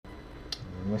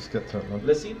Let's get to it, man.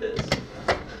 Let's see this.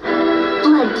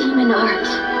 Blood demon art.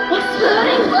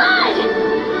 Exploding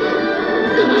blood!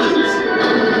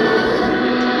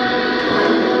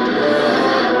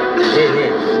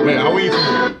 Wait. I want you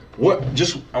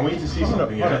to I want you to see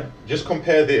something. Yeah. Just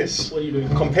compare this. What are you doing?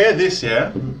 Compare this,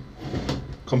 yeah.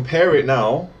 Compare it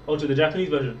now. Oh, to the Japanese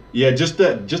version. Yeah, just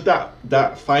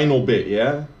that final bit,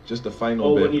 yeah. Just the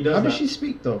final When he bit. does How that. does she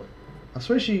speak though? I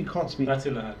swear she can't speak. That's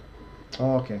in the hat.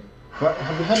 Oh, okay. But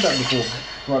have we had that before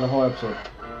throughout the whole episode?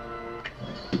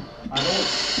 I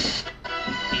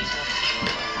know.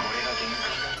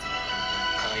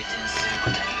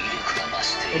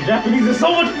 In Japanese, there's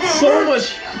so much. So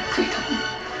much.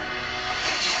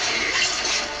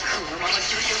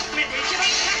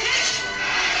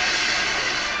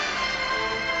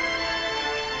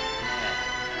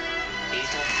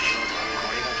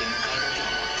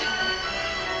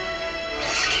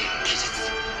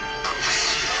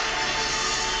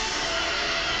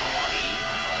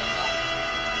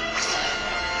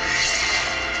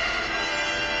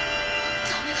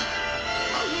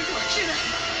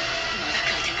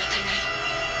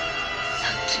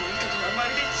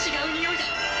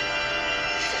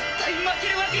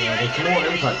 Yeah, there's more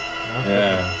impact.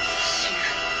 Yeah.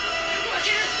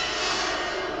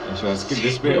 Should I skip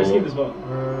this bit? Let's Or? skip this part.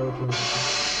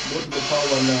 Go to the part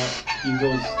when he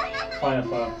goes fire.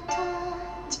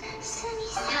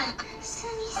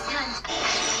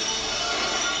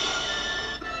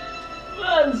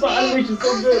 Man, this animation is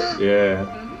so good. Yeah.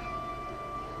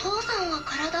 父さんは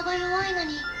体が弱いの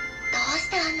にどうし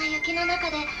てあんな雪の中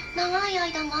で長い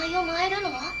間舞を舞えるの？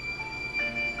あ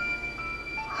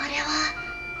れは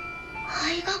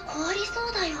肺が凍りそ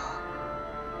うだよ。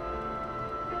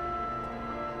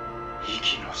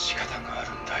息の仕方があ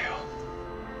るんだよ。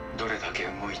どれだけ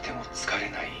動いても疲れ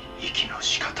ない息の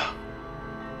仕方。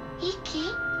息？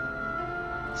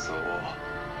そう、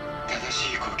正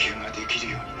しい呼吸ができ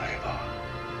るようになれば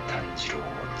炭治郎も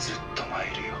ずっと舞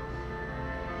えるよ。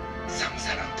寒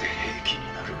さなんて平気に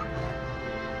なる。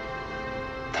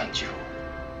炭治郎、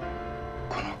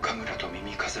この神楽と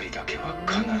耳飾りだけは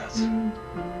必ず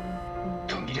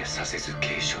途切れさせず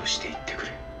継承していってく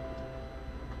れ。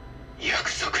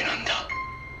約束なんだ。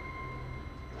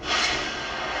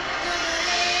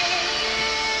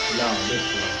Now, this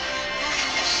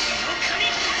one.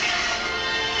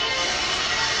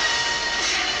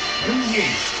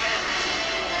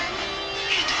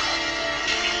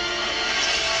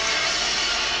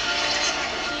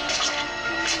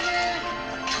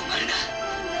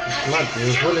 Mad, he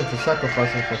was willing to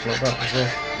sacrifice himself like that as well.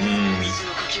 水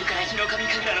の呼吸から日の神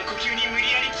神楽の呼吸に無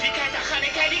理やり切り替えた跳ね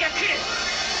返りが来る。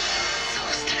そ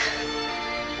うしたら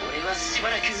俺はしば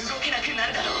らく動けなくな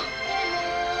るだろう。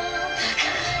だか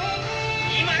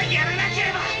ら今やらなけ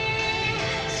れば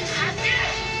走る。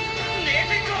ネ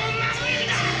ズコを守るん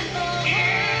だ。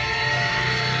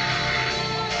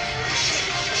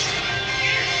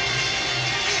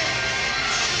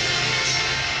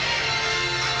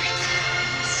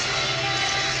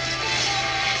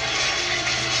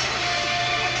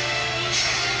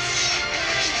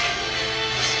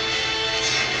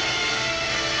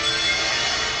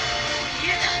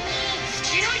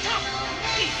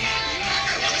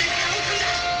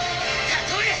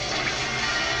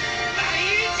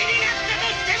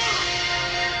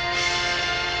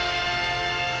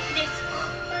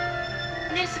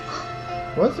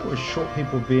What's it with short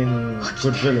people being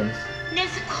good villains? ネ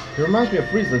ズコ。 It reminds me of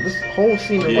Frieza. This whole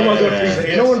scene reminds me my of God, Frieza. Frieza,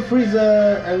 You know yes. when Frieza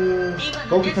and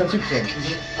Goku turn Super Saiyan?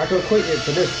 I can equate it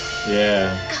to this.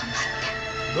 Yeah.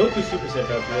 Goku Super Saiyan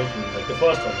transformation, like the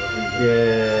first one was really good.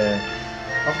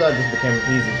 Yeah. After that, it just became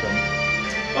easy for me.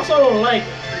 That's what I don't like.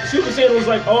 Super Saiyan was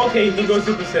like, oh, okay, he go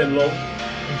Super Saiyan low. お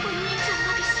兄ちゃん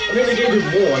まで死ん And then they gave him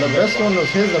more. And The I'm like, best one was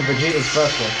his and Vegeta's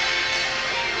first one.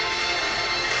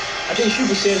 I think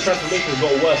Super Saiyan transformations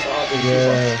got worse after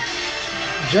Yeah.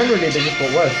 Generally, they just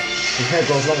got worse. His hair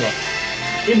grows longer.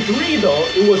 In 3 though,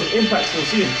 it was an impactful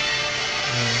scene.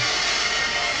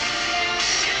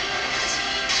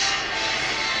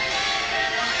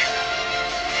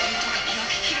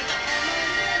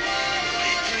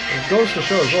 It goes to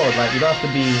show as well, like you don't have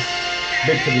to be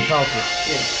big to be powerful.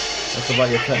 Yeah. That's about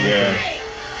your technique. Yeah.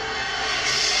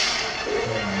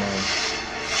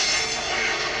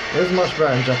 It is much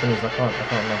better in Japanese. I can't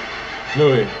lie. No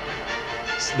way.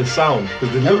 It's the sound,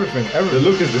 because the look, Everything. the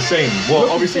look is the same. Well,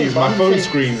 Look obviously is it's the same, my but I'm phone saying-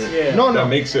 screen Yeah. No, that no.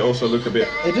 makes it also look a bit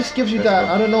It just gives you That's that,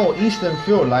 good. I don't know, Eastern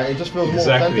feel. Like it just feels more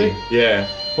exactly. authentic. Yeah.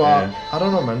 But yeah. I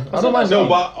don't know, man. I That's don't mind. No,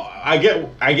 but I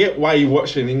get why you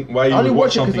watch it in why you I only would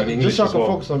watch watch it something in because English just so I as can well.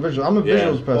 focus on visuals. I'm a Yeah.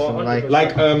 visuals person. Oh, Like 100%.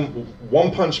 Like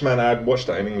One Punch Man, I'd watch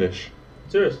that in English.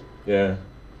 Serious? Yeah.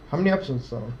 How many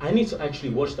episodes are I need to actually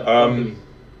watch that.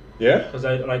 Yeah. Because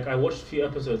I watched a few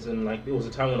episodes and like it was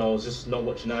a time when I was just not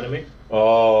watching anime.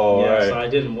 Oh, Yeah, right. so I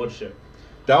didn't watch it.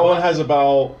 That one has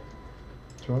about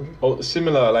 200?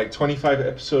 similar, like 25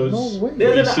 episodes. No way.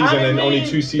 For each season and only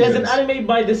 2 seasons. There's an anime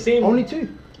by the same. Only 2?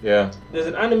 Yeah. There's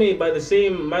an anime by the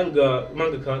same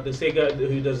mangaka, the same guy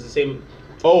who does the same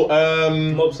Oh,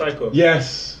 Mob Psycho.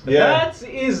 Yes. Yeah. That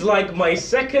is like my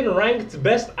second ranked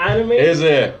best anime. Is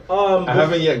it? I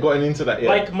haven't yet gotten into that yet.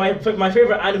 Like my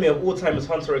favorite anime of all time is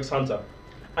Hunter x Hunter,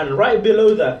 and right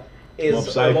below that is Mob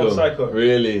Psycho.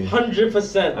 Really?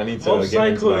 100%. I need to Mob get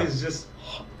into Psycho that. is just,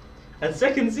 and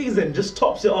second season just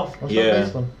tops it off. What's Yeah. that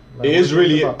based on? Like, It is what's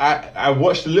really. about? I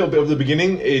watched a little bit of the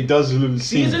beginning. It does seem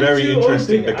Season very 2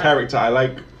 interesting. opening, The character I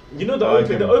like. You know the I like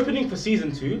him. opening for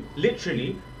season 2.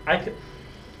 Literally,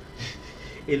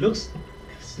 it looks.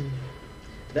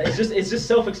 It's just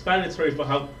self-explanatory for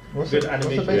how good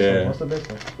animation. Yeah. What's the based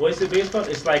on? What is it based on?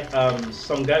 It's like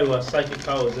some guy who has psychic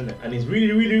powers in it, and he's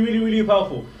really, really, really, really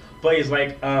powerful. But he's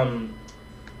like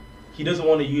he doesn't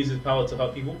want to use his power to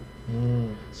hurt people.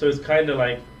 So it's kind of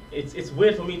like it's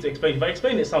weird for me to explain. If I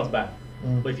explain it, it sounds bad.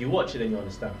 But if you watch it, then you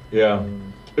understand. Yeah.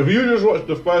 If you just watch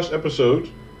the first episode,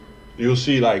 you'll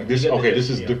see like this. You get the Okay, this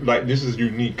gist, is yeah. like this is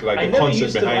unique. Like I the never concept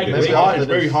used to behind like it. Maybe It's hard. after It's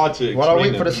very this. hard to explain. While I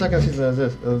wait for the it. second season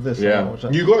of this. Yeah. I'll watch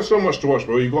that. You got so much to watch,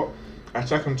 bro. You got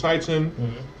Attack on Titan,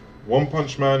 One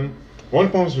Punch Man. One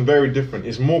Punch Man is very different.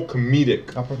 It's more comedic.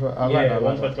 I prefer. I like Yeah, that.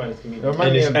 One Punch Man is comedic.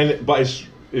 Remind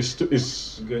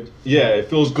It's Good. yeah, it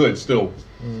feels good still.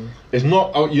 It's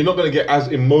not. You're not gonna get as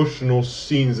emotional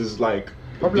scenes as like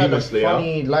Probably like Demon the Slayer.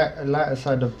 funny lighter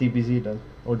side of DBZ then,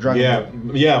 or Dragon Yeah,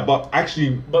 Ball. yeah, but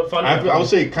actually, But funny. I would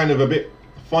say kind of a bit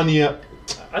funnier.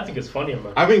 I think it's funnier,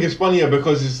 man. I think it's funnier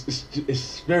because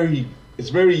it's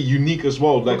very unique as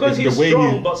well. Like Because it's he's the way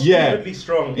strong, but stupidly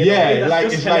strong. In a way yeah, that's like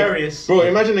just it's hilarious. like, bro,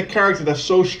 imagine a character that's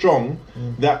so strong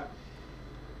that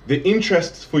the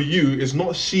interest for you is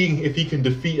not seeing if he can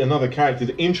defeat another character.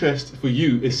 The interest for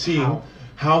you is seeing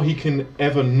how he can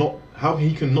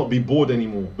not be bored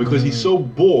anymore, because he's so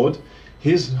bored.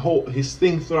 His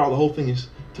thing throughout the whole thing is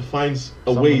to find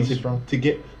a way Someone strong. to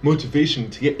get motivation,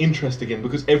 to get interest again,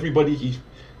 because everybody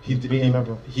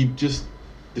he just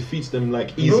defeats them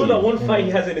like You easily. know that one fight he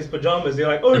has in his pajamas? They're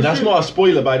like, oh And that's shit. not a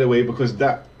spoiler, by the way, because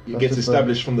that That's gets just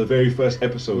established from the very first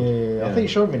episode. Yeah. I think you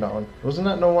showed me that one. Wasn't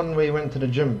that no one where he went to the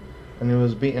gym and he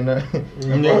was beating a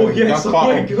Oh, yes, oh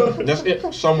my God. That's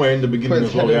it. Somewhere in the beginning put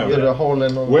as his well. head into Yeah. the hole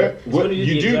and all Where that. when you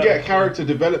you did do that. get character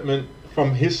development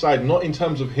from his side, not in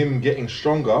terms of him getting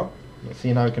stronger.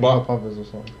 Seeing how he can But- help others or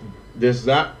something. There's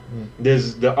that.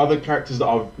 There's the other characters that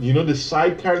are, the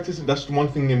side characters. That's the one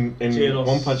thing in Genos.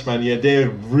 One Punch Man. Yeah, they're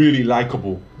really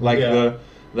likable. Like Yeah.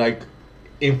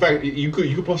 in fact, you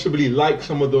could possibly like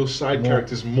some of those side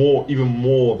characters even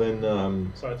more than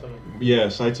Saitama.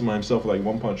 Saitama himself, like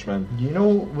One Punch Man. You know,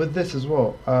 with this as well,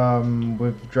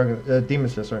 with Demon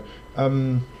Slayer, sorry.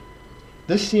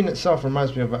 This scene itself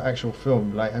reminds me of an actual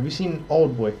film. Like, have you seen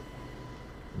Old Boy?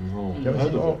 No, You ever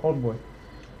seen Old Boy?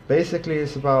 Basically,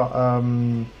 it's about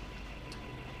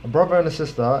a brother and a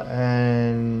sister,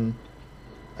 and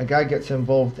a guy gets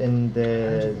involved in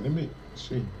the Let me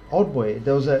see. Old Boy.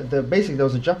 There was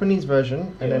a Japanese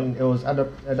version, and then it was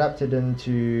adapted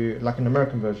into like an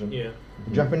American version. Yeah.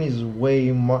 The Japanese is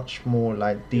way much more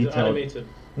like Is it detailed. animated?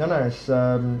 No, it's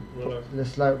Real life.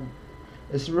 it's like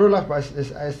it's real life, but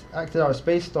it's acted out. It's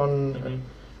based on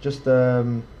just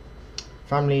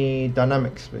family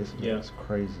dynamics, basically. Yeah. It's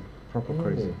crazy, proper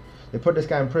crazy. They put this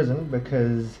guy in prison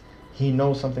because he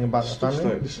knows something about the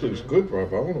family. This looks good, bro. I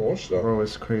want to watch that. Bro,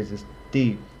 it's crazy. It's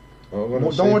deep. I'm gonna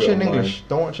Don't save watch it in on English.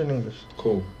 Don't watch it in English. mine.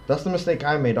 Cool. That's the mistake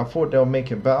I made. I thought they'll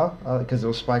make it better because it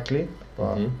was Spike Lee,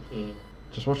 but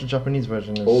just watch the Japanese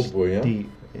version. It's Old Boy, yeah? deep.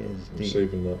 It is I'm deep.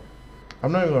 saving that.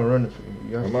 I'm not even gonna run it for you.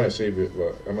 You have I to- might save it,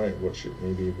 but I might watch it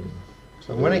maybe even.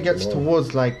 And when it gets tomorrow.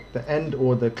 towards like the end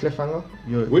or the cliffhanger,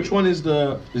 you're. Which one is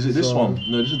is it this So- one?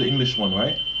 No, this is the English one,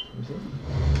 right?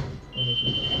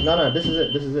 No, this is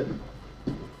it. This is it.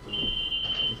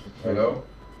 Hello?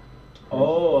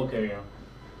 Oh, okay,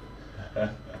 yeah.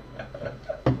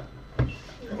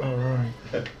 Alright.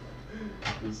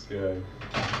 This guy.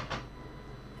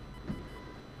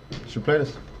 Should we play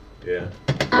this? Yeah.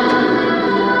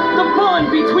 The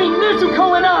bond between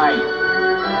Nezuko and I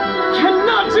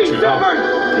cannot be severed!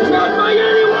 Not by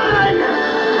anyone!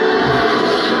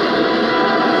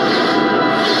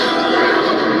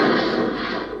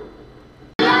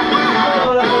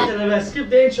 Skip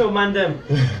the intro, man.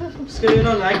 What's going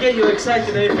on? I get you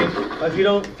excited and everything, but if you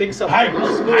don't fix something,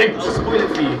 I'll spoil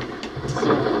it for you.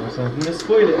 I'm gonna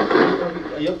spoil it.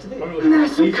 Are you up to date?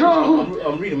 Nezuko!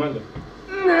 I'm reading manga.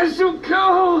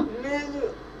 Nezuko!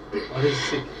 Oh, this is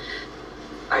sick.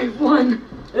 I won.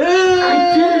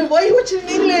 Why are you watching in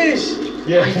English?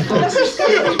 Yeah. That's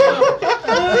disgusting.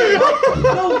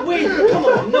 No, wait, come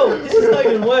on, no, this is not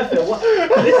even worth it. What?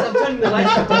 This, I'm turning the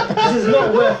lights off. This is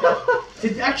not worth it. To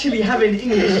actually have it in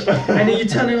English and then you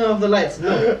turning off the lights.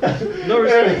 No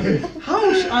respect.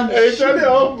 How? Hey, turn it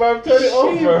off, man. Turn it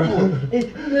off, bro.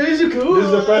 This is cool. This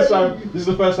is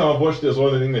the first time I've watched this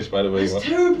one in English, by the way. It's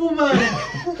terrible, man.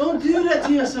 Don't do that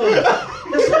to yourself.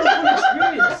 That's not the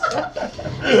full experience.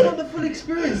 That's not the full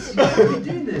experience. You can't be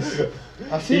doing this.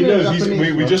 I've He seen it in knows. Japanese.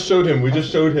 We bro. just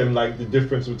showed him like the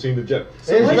difference between the jet. It's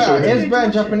why better. should It's you better in watch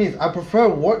it? Japanese. I prefer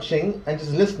watching and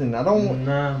just listening. I don't.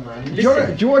 Nah, man. Do you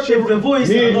watch if the it? voice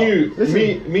Me is and not- you, Listen,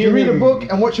 me do you and read a him, book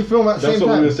and watch a film at the That's same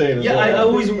what time? we were saying as Yeah, well. I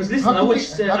always was listening. I How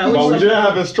watched. can we- I how can But watched. we didn't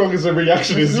have as strong as a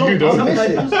reaction as you, I'll though. miss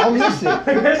it. I'll miss it. I'm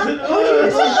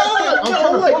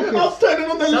turning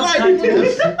on the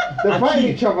Subtitles. They're fighting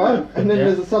each other, and then Yeah.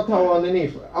 there's a subtitle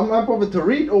underneath. Am I bothered to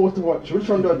read or to watch? Which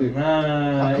one do I do?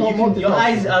 Nah. I can't Your multitask.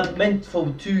 eyes are meant for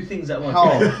two things at once.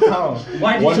 How?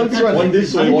 Why do One- you sometimes one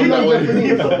this way, He's one reading that way.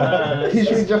 Japanese. Nah, He's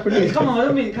reading Japanese. Come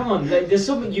on, come on. Like, there's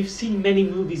so many. You've seen many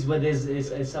movies where there's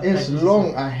subtitles. It's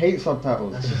long. I hate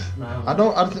subtitles. That's just, nah. I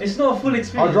don't. It's not a full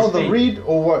experience. I'd rather mate. read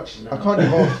or watch. I can't do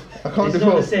both. I can't It's do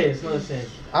not the both. same. It's not the same.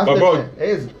 I But said bro, it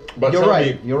is. but You're tell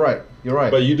right. me- You're right. You're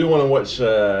right. But you do want to watch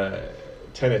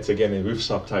Tenet again with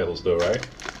subtitles, though, right?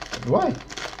 Why?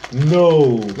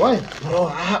 No. Why?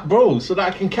 Bro, so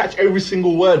that I can catch every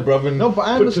single word, brother. And No, but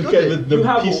I put understood together it. the You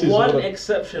have pieces. one of the-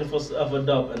 exception of a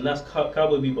dub, and that's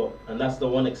Cowboy Bebop, and that's the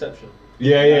one exception.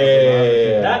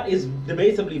 Yeah. That is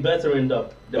debatably better in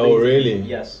dub. Oh, Debatably. really?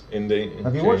 Yes.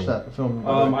 Have you watched that film?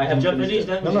 I have Japanese finished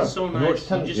it. language No, is so you nice. watch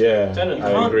Tenet. just, Yeah, Tenet. you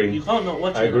I can't, agree. You can't not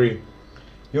watch I it. agree.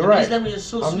 You're Japanese right. language is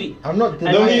so sweet. I'm not And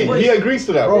No, denying. he agrees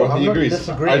to that, Bro, bro. I'm He not agrees.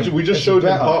 disagreeing. We just It's showed him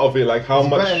better. part of it, like how It's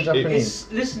much. better in Japanese.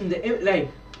 It's listen, like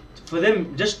for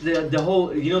them, just the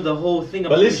whole, you know, the whole thing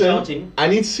But about listen, shouting. I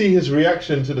need to see his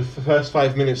reaction to the first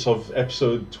 5 minutes of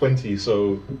episode 20.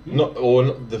 So not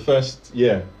the first.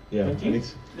 Yeah. I 20? need to-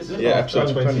 This is yeah, not-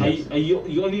 episode 20.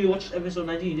 You only watched episode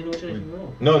 19. You didn't watch anything more.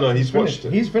 No, he's Finished. watched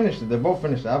it. He's finished it. They're both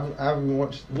finished. I haven't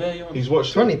watched. Where are you on? He's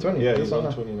watched 20, it. 20, Yeah, that's he's all on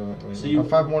now. 20 now. So I you- have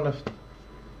 5 more left.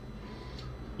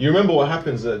 You remember what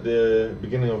happens at the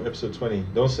beginning of episode 20?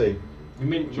 Don't say. You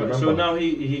mean Do you so remember? now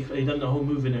he done the whole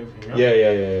move and everything? Yeah.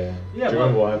 Yeah, Do you but,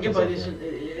 remember what happens? yeah, but after?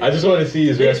 it's, I just want to see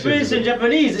his the reaction. experience in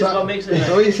Japanese is what makes it.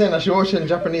 So what are you saying? I should watch it in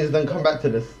Japanese, then come back to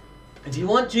this. If you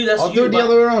want to, that's I'll you. do it the but-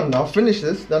 other way around. I'll finish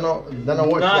this, then I'll watch Nah,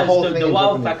 the whole it's thing. the in wow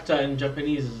Japanese. factor in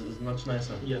Japanese is much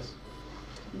nicer. Yes.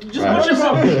 Just Right. watch it,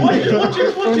 bro. Watch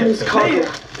it. Family's Play it.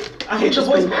 cargo, I hate which the has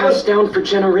voice. been passed down for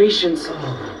generations,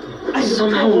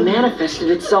 somehow manifested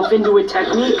itself into a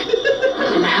technique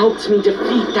and helped me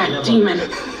defeat that demon.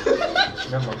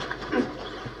 Never.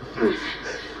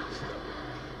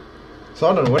 So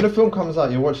I don't know. When the film comes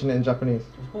out, you're watching it in Japanese.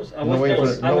 Of course, I No watch, way for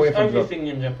I it- no watch way for it. everything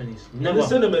in Japanese. In Never. the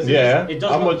cinemas. Yeah, It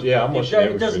does I'm not- watching. Yeah, I'm watching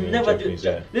It does everything in never do. Japanese.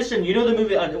 Yeah. Listen, you know the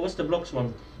movie? What's the Blocks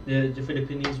one? The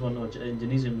Philippines one or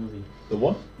Indonesian movie? The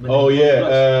what? With Oh the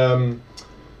yeah.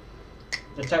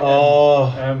 Attack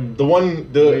The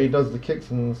one. Where he The does the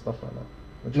kicks and stuff like that.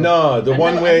 Which one? no, the I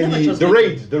one never- where I never he trust the it.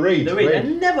 raid. The raid. The raid. I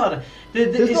Raid. never.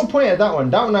 There's it's- no point at that one.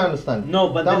 That one I understand. No,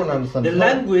 but that the, one I understand. the It's not-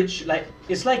 language, like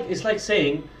it's like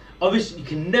saying, obviously you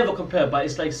can never compare, but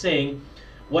it's like saying,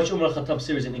 watch Umar Khattab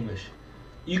series in English.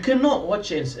 You cannot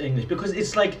watch it in English because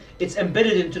it's like it's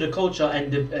embedded into the culture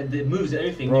and the moves and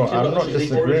everything. Bro, You cannot I'm not actually-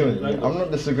 disagreeing with you. language. I'm not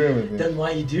disagreeing with you. Then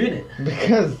why are you doing it?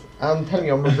 Because I'm telling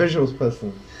you, I'm a visuals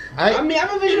person. I mean,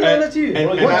 I'm a visual learner too. And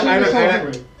Watching this I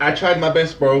whole- I tried my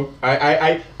best, bro.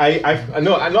 I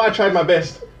tried my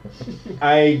best.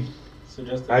 I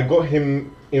Suggested. I got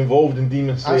him involved in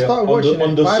Demon Slayer started on watching the,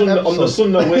 on it the 5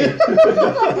 Sunnah episodes. way.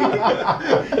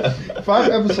 5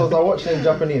 episodes I watched it in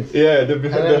Japanese. Yeah,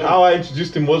 then- how I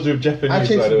introduced him was with Japanese. I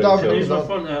changed by the the way, dub. so- I used my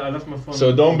phone. I left my phone.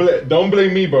 So don't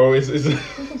blame me, bro. It's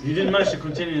You didn't manage to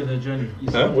continue the journey.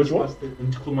 Huh? Which one? I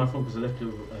need to call my phone because I left it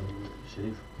with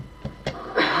Sharif.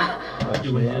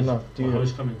 Actually, no, do you- Oh,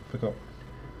 he's coming. Pick up.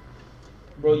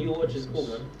 Bro, you watch his cool,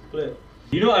 man. Play it.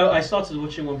 You know, I started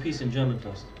watching One Piece in German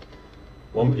class.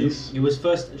 One Piece. It was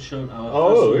first shown our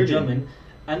Oh, first in really? German,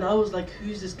 and I was like,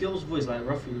 "Who's this girl's voice?" Like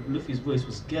Luffy's voice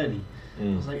was girly.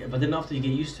 I was like, but then after you get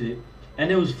used to it,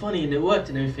 and it was funny and it worked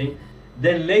and everything.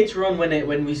 Then later on,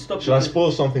 when we stopped, Should I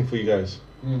spoil something for you guys?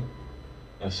 Mm.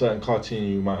 A certain cartoon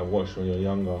you might have watched when you're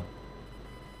younger.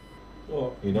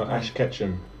 What? You know, Ash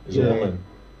Ketchum is Yeah. a woman.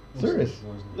 Serious?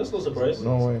 That's not a surprise.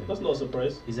 No way. That's not a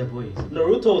surprise. He's a boy.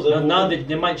 Naruto's a Now woman.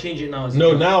 they might change it now. As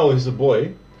No, now he's a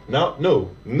boy. Now, no,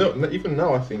 even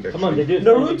now I think. Actually. Come on, they do it.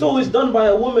 Naruto is done by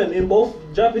a woman in both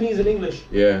Japanese and English.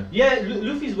 Yeah. Yeah,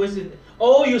 Luffy's voice is.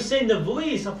 Oh, you're saying the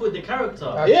voice? I thought the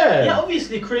character. Yeah. Yeah,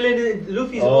 obviously Krillin,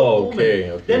 Luffy's a Oh, woman.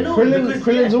 okay, okay. They're not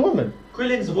Krillin's a woman.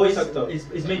 Krillin's voice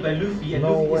is made by Luffy, and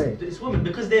No Luffy way. is woman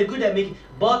because they're good at making.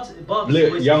 Bart's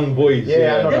voice. Young boys. Yeah,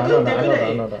 I know They're that, good. They're I good know at that,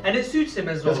 I it, know that. and it suits him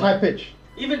as well. It's high pitch.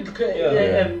 Even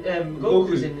Yeah.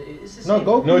 Goku's in. It's the No, same.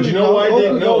 Goku. No, do you know why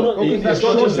they? No, Goku's it's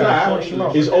not just that.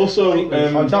 Shimono. It's also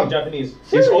dumb. Japanese.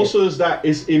 it's also is that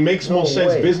it makes more No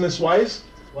sense way. business wise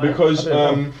Why? because I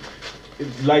don't know.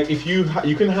 like if you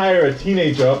can hire a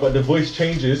teenager but the voice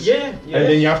changes Yeah, and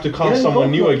then you have to cast Yeah,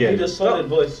 someone new Goku, again. Need a solid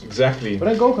voice. Exactly. But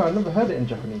then Goku, I never heard it in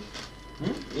Japanese.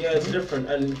 Yeah, it's different.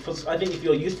 And I think if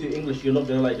you're used to English, you're not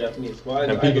gonna like Japanese. Well,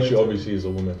 And Pikachu obviously is a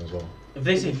woman as well. If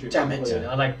they say damn it, Yeah.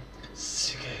 I'm like.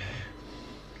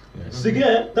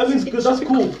 Sige, that means good. That's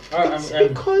cool. Because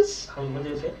What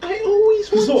did you say? I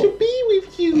always want So- to be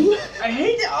with you. I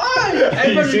hate it. Oh,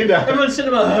 You see that? Everyone's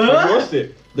cinema. Have you Huh? watched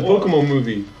it? The Pokemon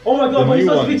movie. Oh my The god, when he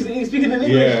new starts one. speaking in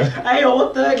English. Yeah. Hey,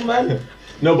 what the heck, man?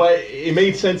 No, but it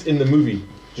made sense in the movie. Do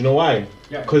you know why?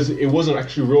 Yeah. Because it wasn't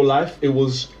actually real life. It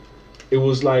was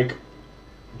like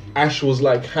Ash was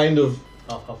like kind of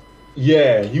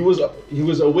yeah. He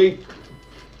was awake,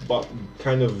 but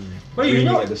kind of But you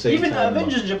dreaming know, at the same even time.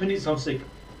 Avengers in Japanese sounds sick.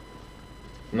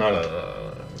 No.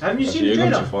 Haven't you Actually, seen the you're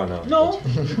going trailer? too far now. No.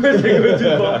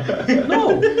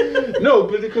 No. No,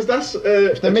 but because that's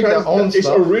they make their own it's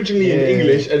stuff. originally in Yeah.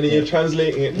 English and then you're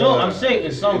translating it. No, I'm saying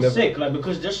it sounds in a- sick, like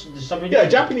because just there's something. Yeah,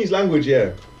 Japanese language.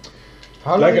 Yeah.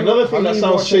 How Like long another how thing that long you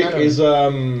sounds watching sick anime? is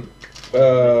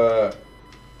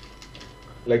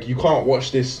like you can't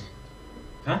watch this.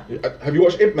 Huh? Have you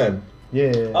watched Ip Man?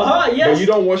 Yeah. Aha, yes. But you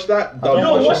don't watch that. I don't You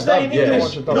don't watch watch that in Yeah. English.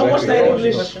 Watch You don't watch that in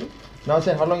Exactly. English. No, I'm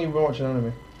saying, how long you been watching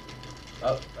anime?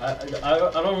 I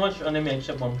don't watch anime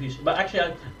except One Piece, but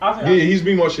actually Yeah, he's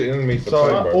been watching anime for So,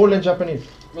 time, bro. all in Japanese.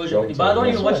 but Long I don't time.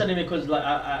 even watch That's anime because like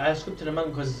I scripted a manga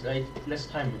because less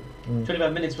time,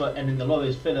 25 minutes, and in a lot of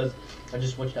those fillers, I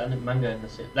just watch the manga and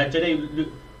that's it. Like today,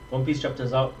 One Piece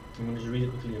chapter's out. I'm gonna just read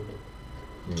it quickly.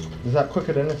 Is that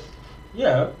quicker than this?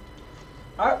 Yeah,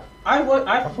 I I thought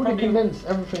you probably condensed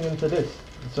everything into this.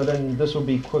 So then this will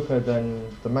be quicker than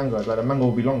the manga. Like the manga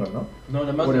will be longer, no? no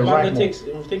the Would manga. it Manga Right. takes.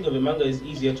 Think of it. Manga is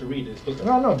easier to read. It's quicker.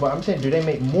 No, but I'm saying, do they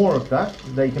make more of that?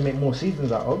 They can make more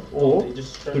seasons out of, or They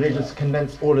just do they just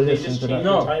condense all of They this just into change that?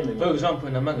 No, timing. for example,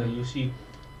 in the manga, you see,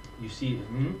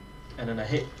 and then a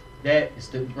hit there. It's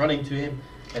the running to him,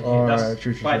 and Oh, that's right,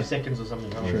 true, 5 true. seconds or something.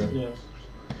 True. Yes.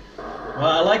 Well,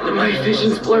 I like the My manga.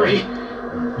 vision's blurry.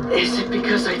 Is it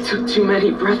because I took too many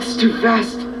breaths too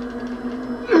fast?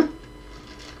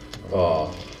 Oh.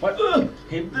 What?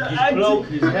 His cloak,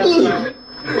 his hairstyle.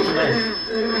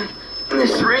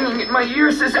 This ringing in my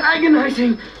ears is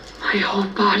agonizing. My whole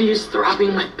body is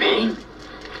throbbing with pain.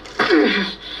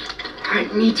 I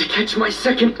need to catch my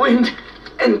second wind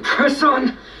and press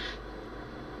on.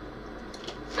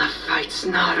 The fight's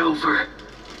not over.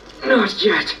 Not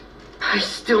yet. I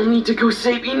still need to go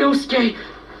save Inosuke.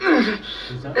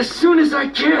 As soon as I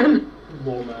can.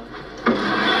 Ball, man.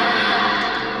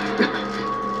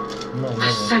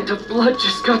 The scent of blood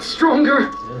just got stronger.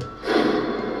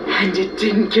 And it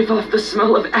didn't give off the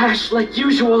smell of ash like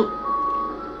usual.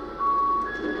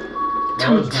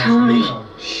 Don't tell me.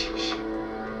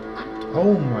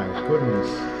 Oh my goodness.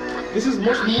 This is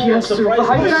much He more has surprising.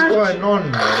 survived What's that? going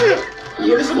on, man?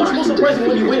 Yeah, this is much more surprising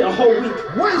when you wait a whole week.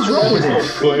 What is wrong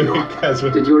with this?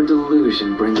 Did your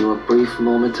delusion bring you a brief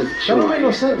moment of That don't make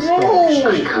no joy? sense.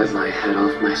 I cut my head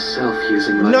off myself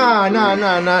using my... Nah.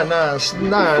 See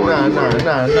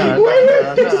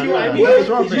what I mean? That's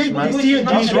rubbish, man. Do you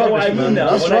That's get what I rubbish, mean man. now?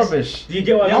 That's When I- rubbish. Do you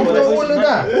get what I mean? After all of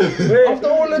that, after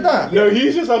all of that, No,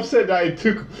 he's just upset that he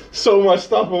took so much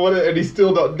stuff or whatever and he's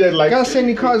still not dead. Like, guy's saying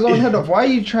he cut his own head off. Why are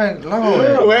you trying? No.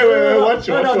 wait, watch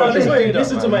it. No, watch it.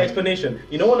 listen to my explanation.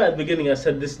 You know when at the beginning I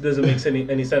said this doesn't make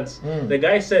any sense? The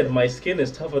guy said my skin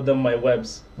is tougher than my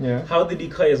webs. Yeah. How did he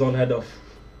cut his own head off?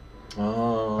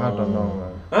 Oh. I don't know,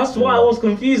 man. That's why I was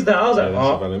confused. That I was Yeah, like, that's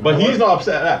oh. valid. But he's not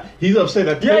upset at that. He's upset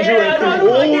that Yeah, Tenji yeah, went I through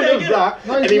know, I all get it, of I get it. that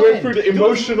No, and he's he went lying. through the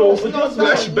emotional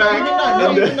flashback.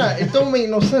 Not even that. It don't make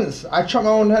no sense. I chopped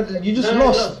my own head. You just No,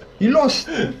 lost. no. You lost.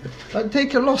 Like,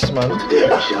 take your loss, man. No,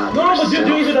 but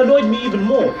you even annoyed me even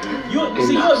more. You're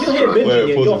here binging Wait,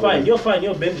 it. pause You're it, fine. pause You're fine.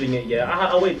 You're binging it. Yeah.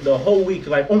 I wait the whole week.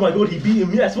 Like, oh my god, he beat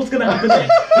him. Yes. What's gonna happen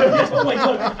next? Yes. Oh my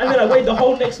god. And then I wait the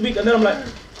whole next week, and then I'm like,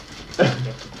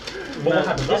 what will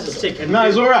happen? This is sick. And Nah,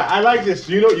 it's alright. I like this.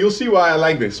 You know, you'll see why I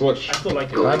like this. Watch. I still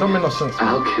like it. That don't make no sense.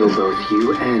 I'll kill both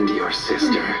you and your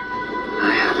sister.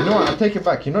 I have You know what? I take it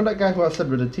back. You know that guy who I said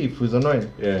with the teeth, who's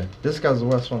annoying. Yeah. This guy's the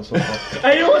worst one so far.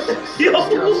 Hey, yo.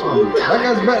 That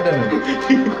guy's better than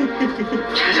him.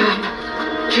 Get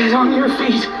up. Get on your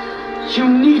feet. You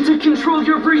need to control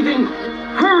your breathing.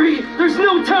 Hurry, there's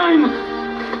no time.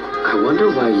 I wonder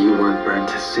why you weren't burned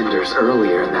to cinders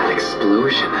earlier in that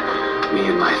explosion. Me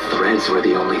and my threads were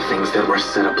the only things that were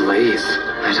set ablaze.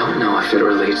 I don't know if it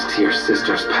relates to your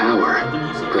sister's power,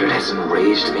 but it has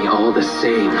enraged me all the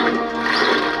same.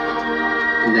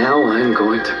 Now I'm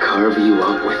going to carve you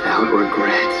up without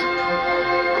regret.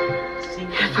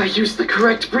 If I use the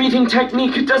correct breathing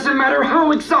technique, it doesn't matter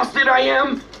how exhausted I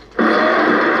am.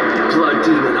 Blood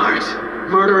demon art.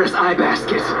 Murderous eye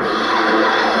basket.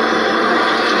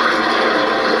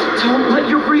 Don't let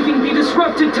your breathing be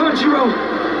disrupted, Tanjiro.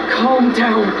 Calm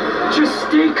down. Just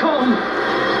stay calm.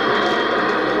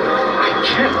 I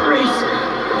can't raise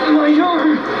my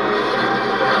arm.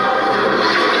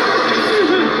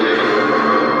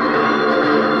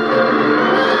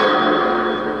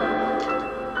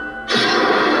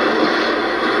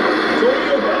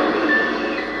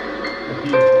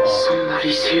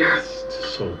 Somebody's here.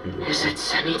 So beautiful. Is it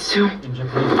Zenitsu? In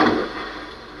Japan.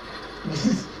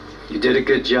 You did a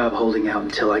good job holding out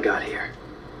until I got here.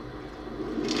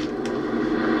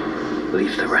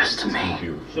 Leave the rest to me.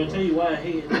 Should I tell you why I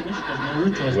hate English? Because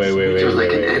Naruto has Wait. You're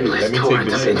like an endless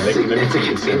torrent of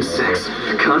insignificant insects,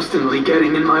 constantly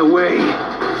getting in my way.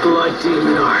 Blood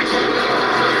demon art.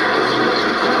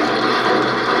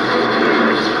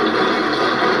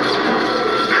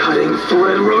 Cutting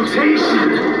thread rotation.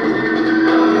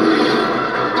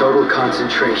 Total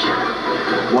concentration.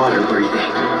 Water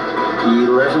breathing.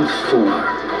 11th form.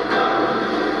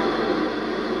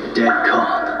 Dead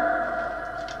calm.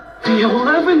 The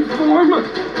 11th form?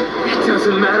 It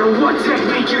doesn't matter what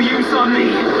technique you use on me.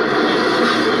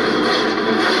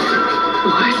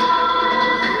 What?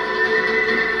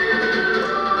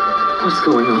 What's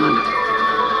going on?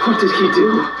 What did he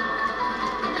do?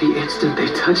 The instant they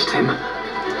touched him,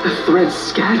 the threads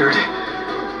scattered.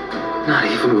 Not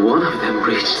even one of them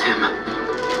reached him.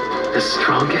 The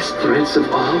strongest threads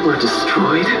of all were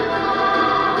destroyed.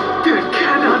 That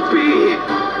cannot be.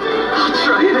 I'll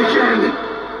try it again.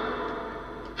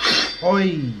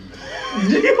 Oi!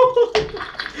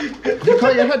 You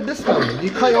cut your head this time.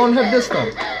 You cut your own head this time.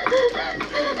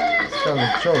 This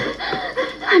guy's a joke.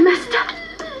 I messed up.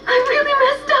 I really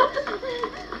messed up.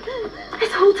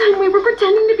 This whole time we were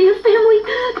pretending to be a family.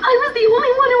 I was the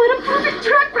only one who had a perfect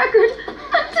track record.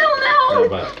 Until now. Yeah,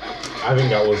 but I think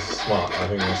that was smart. I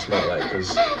think it was smart, like, because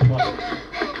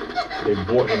they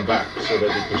brought him back so that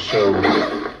they could show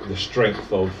the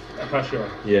strength of. Pressure.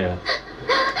 Yeah.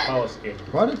 Power scheme.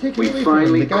 Why did they take We it away from him?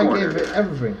 finally The guy cornered gave it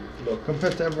everything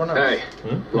compared to everyone else. Hey,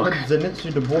 You look. had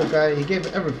Zenitsu, the bald guy, he gave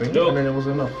it everything, Look. and then it was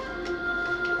enough.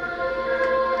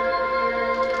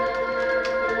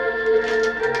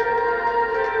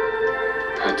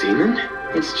 A demon?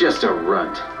 It's just a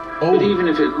runt. Oh. But even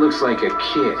if it looks like a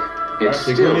kid, it's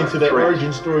They're still going a into the threat.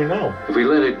 origin story now. If we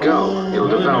let it go, Oh, it'll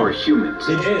no, devour no. humans.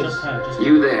 It is. Just how, just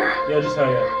You there, Yeah, just how,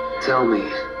 yeah. tell me,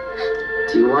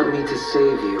 do you want me to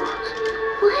save you?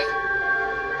 What?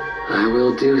 I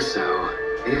will do so,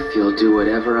 if you'll do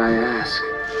whatever I ask.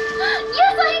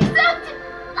 Yes, I accept!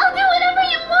 I'll do whatever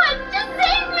you want! Just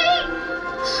save me!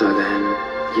 So then,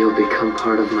 you'll become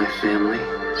part of my family?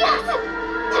 Yes!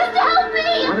 Just help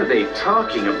me! What are they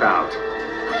talking about?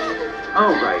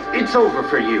 All right, it's over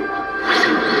for you. Oh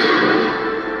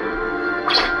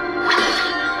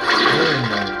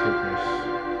my goodness.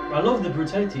 I love the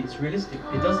brutality. It's realistic.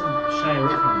 It doesn't shy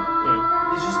away from it.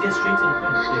 It just gets straight to the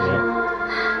point.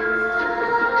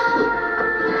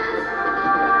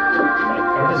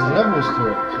 There's levels to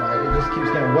it. Like, it just keeps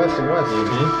getting worse and worse.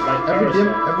 Like Every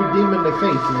Parasite. demon they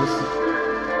face is just...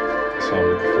 So I'm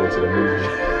looking forward to the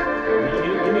movie.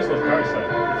 You need to watch Parasite.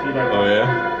 If you like. Oh yeah?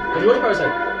 Have you watched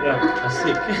Parasite? Yeah. That's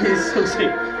sick. It's so sick.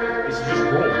 It's just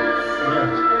raw.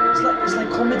 Yeah. It's like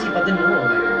comedy, but then raw. Like,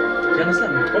 do you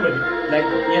understand? Comedy. Like,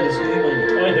 yeah, there's humor in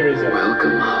it. Oh, there is.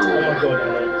 Welcome Oh my home. god, I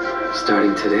know.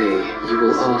 Starting today, you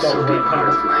will also be part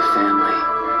of my family.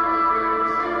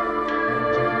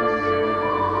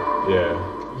 Yeah.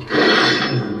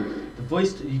 The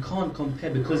voice, you can't compare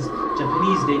because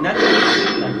Japanese, they naturally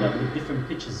speak like that with different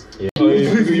pitches. Yeah. Oh,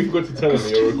 you forgot to tell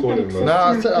them you're recording, bro. Nah,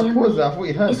 I said I paused it. I thought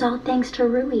you heard. Is all thanks to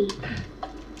Rui.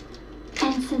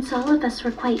 And since all of us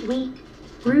were quite weak,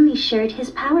 Rui shared his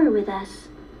power with us.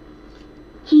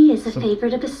 He is a So-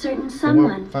 favorite of a certain The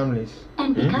someone, work families.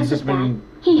 and He's because just of that, been-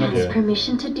 he has Yeah.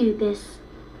 permission to do this.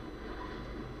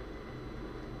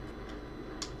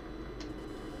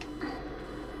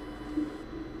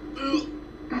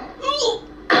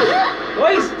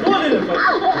 Why is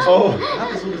Oh. It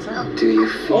happens all the time. Do you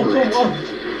feel Oh, it? come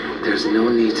on. There's no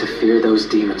need to fear those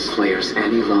demon slayers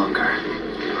any longer.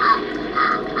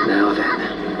 Now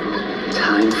then,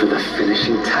 time for the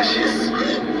finishing touches.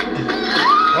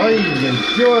 Oi,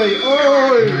 enjoy,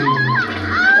 oi!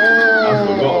 I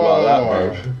forgot about that,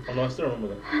 bro. Oh no, I still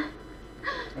remember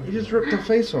that. You just ripped her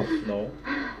face off. No.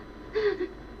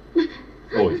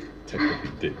 Oh, he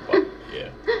technically did, but yeah.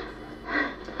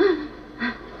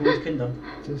 Who was Kinder?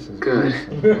 This is Good.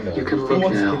 gruesome. You can For look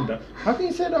what's now. Kinder? How can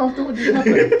you say that after what just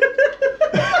happened?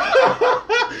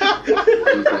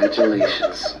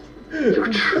 Congratulations.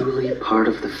 You're truly part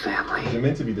of the Is it family.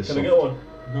 meant to be the Can I song? get one?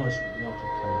 No, it's not.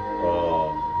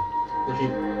 Oh.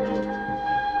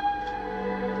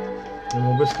 No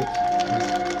more biscuits.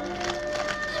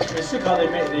 It's sick how they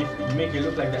make it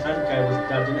look like the ant guy was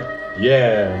dabbed in it.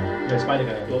 Yeah. The spider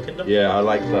guy. Your Kinder? Yeah, I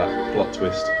like that plot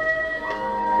twist.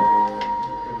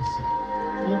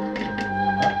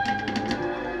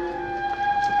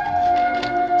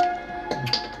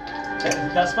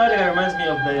 That spider guy reminds me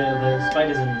of the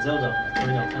spiders in Zelda,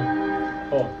 Ocarina of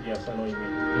Time. Oh, yes, I know what you mean.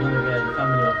 You know the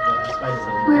family of spiders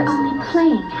that We're lives in the only house.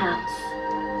 playing house.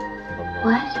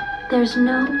 What? There's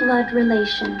no blood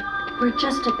relation. We're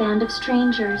just a band of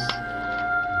strangers.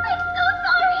 I'm so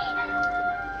sorry.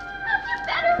 I'll do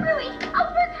better, Rui. I'll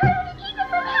work harder to keep it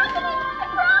from happening. I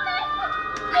promise.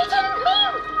 I didn't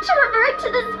mean to revert to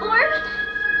this form.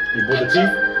 You bought the It teeth?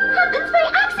 just happens by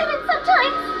accident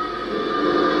sometimes.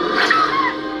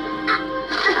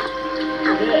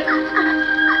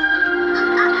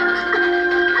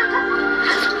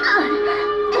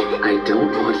 I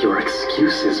don't want your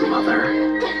excuses, Mother.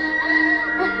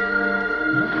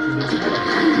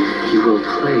 You will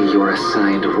play your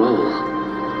assigned role.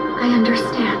 I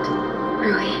understand,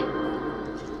 Rui.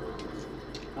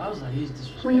 I was like, he's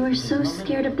disrespectful. We were so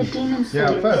scared of the demon Yeah,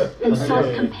 slayers fair. and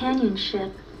sought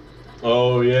companionship.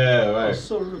 Oh yeah, That right. was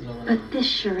so rude. Like, But this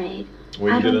charade,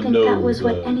 When I you don't didn't think know that was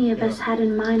what the- any of us had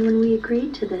in mind when we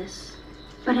agreed to this.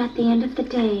 But at the end of the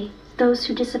day, those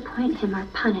who disappoint him are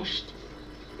punished.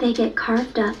 They get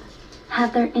carved up,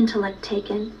 have their intellect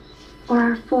taken, or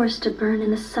are forced to burn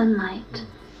in the sunlight.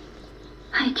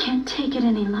 I can't take it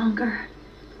any longer.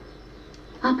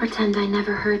 I'll pretend I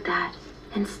never heard that.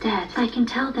 Instead, I can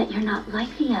tell that you're not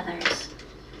like the others.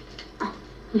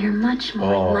 You're much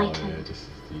more Oh, yeah, enlightened. this is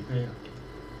deep. yeah.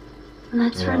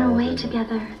 Let's run Oh, away okay.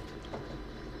 together.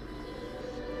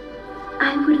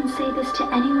 I wouldn't say this to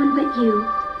anyone but you.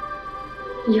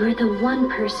 You're the one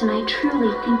person I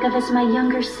truly think of as my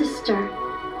younger sister.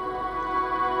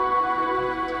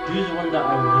 You're the one that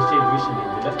he saved recently.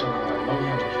 The left one, long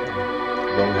hair.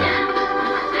 Long hair.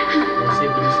 He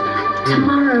saved it recently.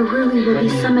 Tomorrow, Rui will be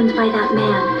summoned by that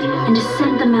man and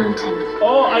descend the mountain.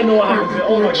 Oh, I know what That happened. will Oh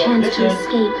be my your god. chance to Listen.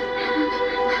 escape.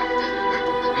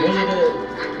 Those are the.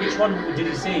 Which one did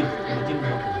he save? The demon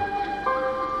helpers.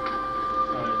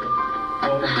 Oh,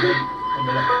 on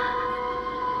the left.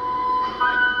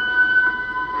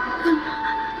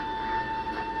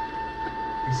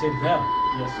 He saved them.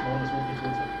 Yes, no one is walking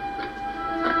towards it.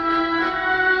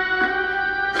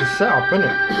 It's a setup, isn't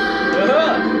it?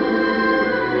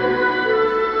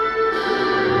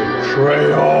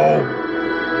 Betrayal.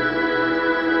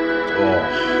 Oh. No,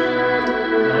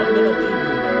 I'm gonna leave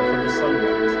you there for the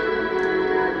sunlight.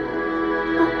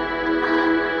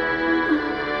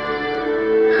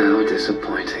 How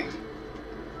disappointing.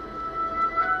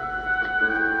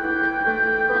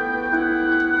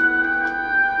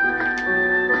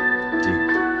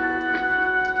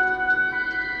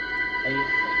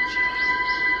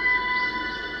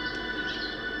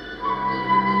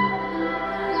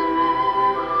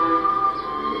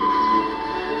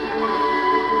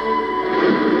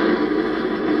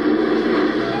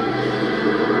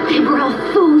 They were all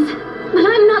fools, but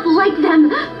I'm not like them.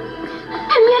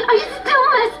 And yet I still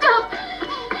messed up.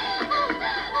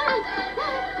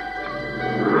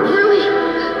 Rui!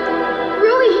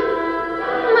 Rui!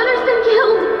 Mother's been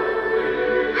killed.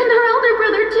 And our elder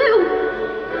brother, too.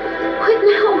 What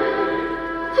now?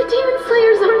 The demon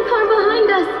slayers aren't far behind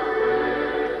us.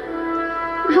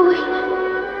 Rui.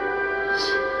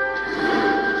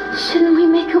 Shouldn't we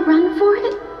make a run for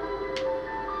it?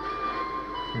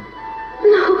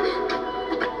 No.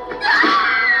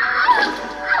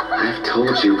 I've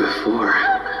told you before.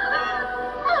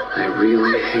 I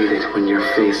really hate it when your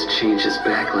face changes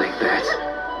back like that.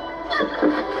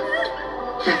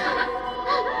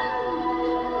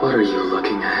 What are you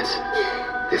looking at?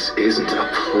 This isn't a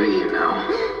play, you know.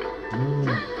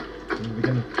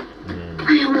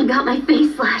 I only got my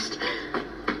face slashed.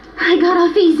 I got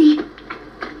off easy.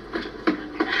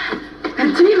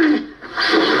 A demon!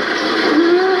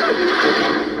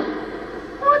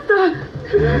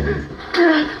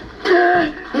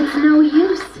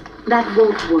 That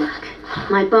won't work.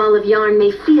 My ball of yarn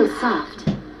may feel soft,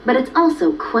 but it's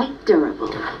also quite durable.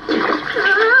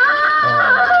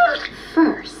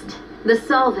 First, the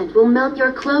solvent will melt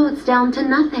your clothes down to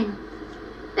nothing.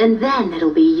 And then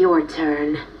it'll be your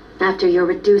turn. After you're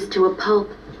reduced to a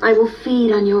pulp, I will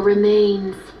feed on your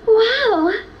remains.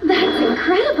 Wow, that's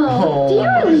incredible. Do you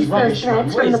release those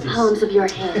threads from the palms of your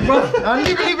hands?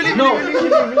 No,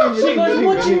 she goes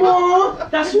much more.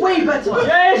 That's way better.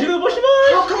 Yeah, she goes much more.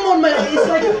 Oh, come on, man.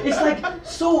 It's like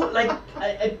so like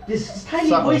this tiny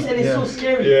voice and it's so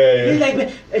scary. Yeah. It's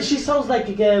like, and she sounds like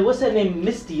what's her name,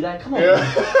 Misty. Like, come on.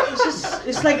 Yeah. It's just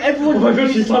it's like everyone. Oh my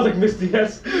god, she sounds like Misty.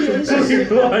 Yes.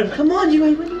 Come on,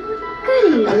 you.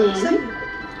 Good evening.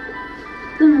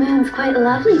 The moon's quite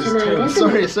lovely tonight,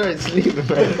 isn't it? Sorry, it's leaving,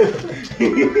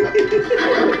 man.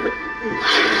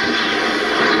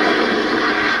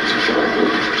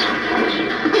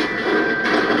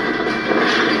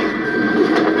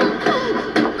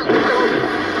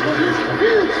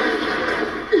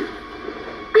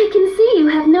 I can see you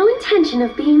have no intention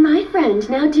of being my friend,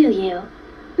 now do you?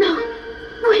 No,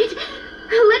 wait.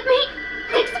 Let me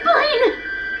explain.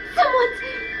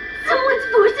 Someone's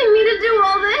forcing me to do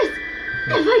all this.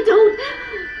 If I don't,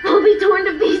 I'll be torn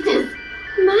to pieces.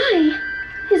 My,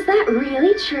 is that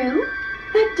really true?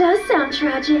 That does sound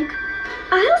tragic.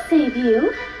 I'll save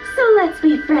you, so let's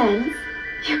be friends.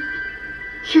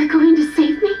 You're going to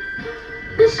save me?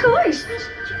 Of course.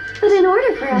 But in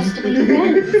order for us to be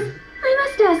friends, I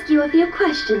must ask you a few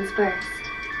questions first.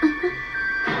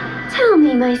 Tell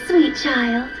me, my sweet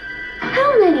child,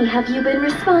 how many have you been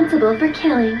responsible for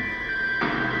killing?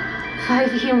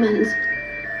 5 humans.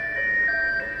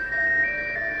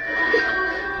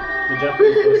 The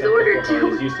Japanese I was voice ordered actor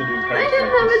to. is used to doing I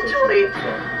didn't have a choice.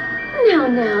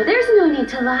 No, there's no need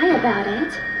to lie about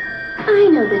it. I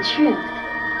know the truth.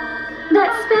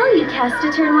 That spell you cast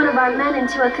to turn one of our men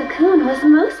into a cocoon was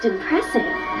most impressive.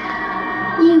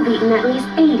 You've eaten at least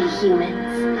 80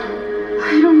 humans.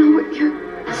 I don't know what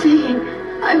you're saying.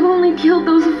 I've only killed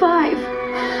those 5.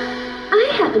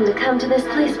 I happened to come to this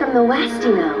place from the west,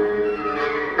 you know.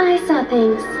 I saw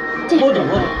things Hold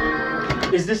different.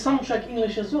 on. Is this soundtrack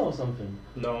English as well or something?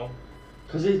 No.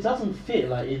 Because it doesn't fit.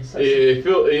 Like it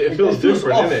feels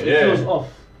different, off. innit? It feels off.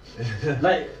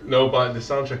 Like No, but the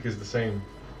soundtrack is the same,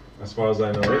 as far as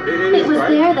I know. It was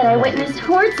there that I witnessed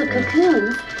hordes of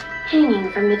cocoons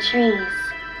hanging from the trees.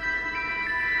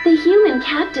 The human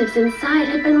captives inside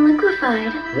had been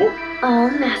liquefied, What? all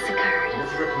massacred. What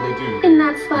do you reckon they do? In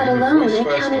that spot They do the alone, voice I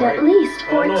first, counted right? at least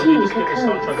Oh no, 14 you just get the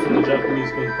soundtrack cocoons. from the Japanese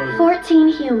composer. 14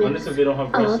 humans, Unless if they don't have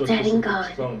all rights to a dead and specific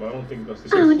gone. song, but I don't think that's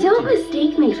the Oh, case. don't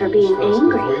mistake me for being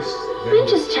angry. I'm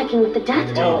just checking with the death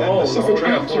toll Oh, is an soundtrack for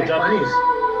accurate one. Japanese.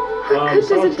 What good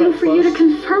does it do for you to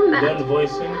confirm that? Then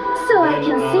voicing. So I then,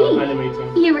 can see.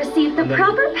 animating. You receive the And then-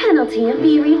 proper penalty and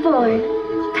be reborn.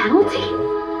 Penalty?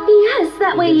 Yes,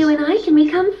 that way you and I can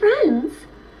become friends.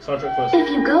 Soundtrack first. If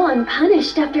you go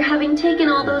unpunished after having taken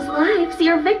all those lives,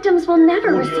 your victims will never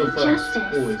Audio receive first,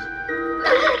 justice. always.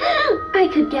 I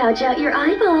could gouge out your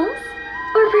eyeballs,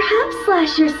 or perhaps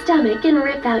slash your stomach and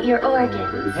rip out your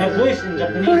organs. her voice in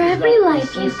Japanese. For is every like, life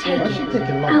so you've scary.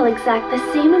 taken, I'll exact the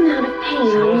same amount of pain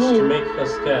She on wants to you. make her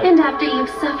scared. And after you've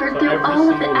suffered For through every all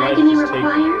of the single life agony she's taken.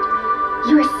 required,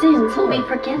 your sins will be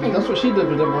forgiven. That's what she did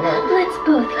with everyone else. Let's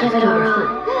both give it our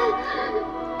all.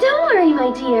 Don't worry,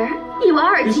 my dear. You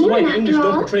are a This is why demon the English after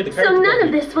don't all, portray the so character none of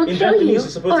properly. this will In kill you Japanese,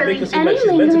 it's supposed or to make leave us seem any like she's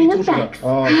mentally lingering tortured. effects.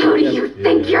 Oh, How do you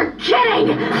think you're kidding?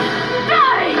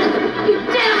 Die! You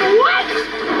damn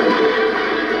what?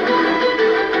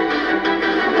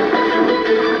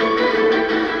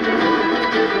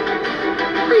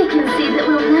 I can see that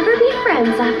we'll never be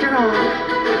friends after all.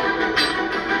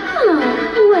 Oh,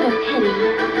 what a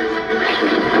pity.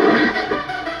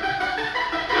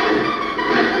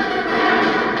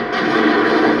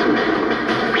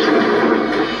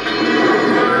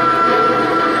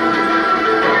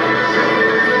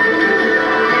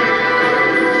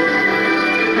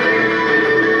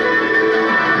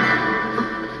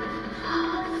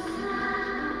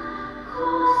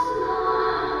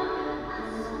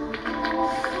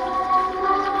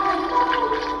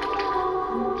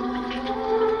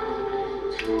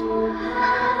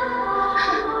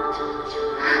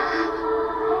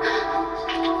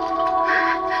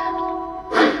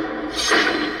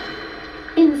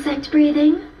 Insect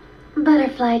breathing,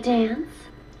 butterfly dance,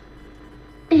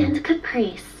 and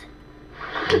caprice.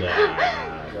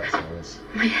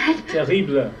 My head,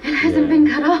 Terrible. it hasn't been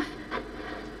cut off.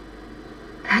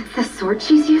 That's the sword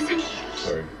she's using?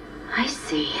 Sorry. I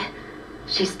see.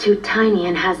 She's too tiny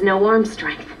and has no arm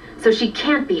strength, so she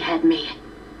can't behead me.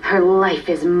 Her life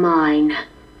is mine.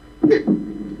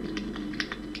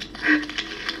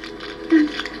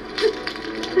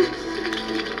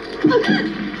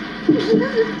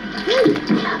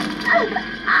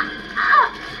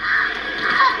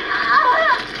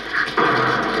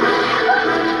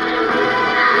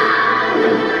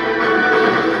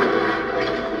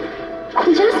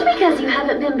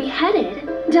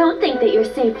 that you're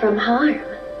safe from harm.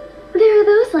 There are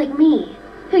those like me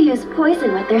who use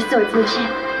poison with their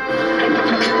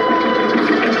swordsmanship.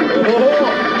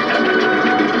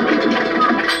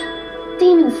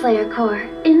 Demon Slayer Corps,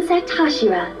 Insect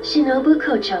Hashira, Shinobu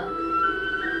Kocho.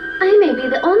 I may be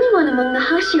the only one among the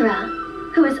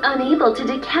Hashira who is unable to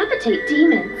decapitate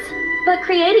demons, but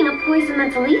creating a poison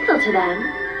that's lethal to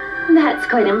them, that's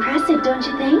quite impressive, don't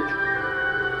you think?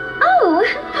 Oh,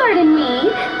 pardon me.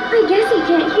 I guess you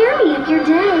can't hear me if you're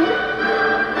dead.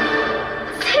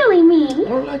 Silly me. I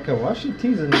don't like her. Why is she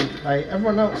teasing? Like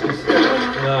everyone else just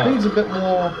needs a bit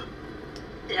more.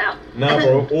 Nah,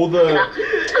 bro. All the.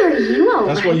 Are you all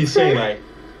That's right, what he's saying. sir?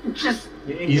 Like, Just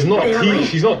he's not.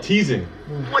 She's not teasing.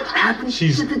 what happened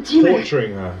She's to the demon?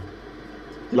 torturing her.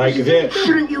 Like they're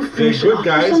Shouldn't you they're finish it off good or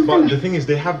guys, but something? the thing is,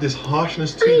 they have this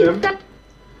harshness to them.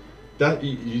 That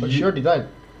But she already died.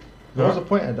 There was a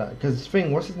point at that because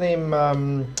what's his name?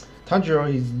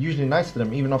 Tanjiro. He's usually nice to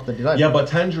them even after they died. Yeah, but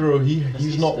Tanjiro, he's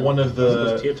his not style. one of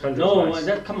the.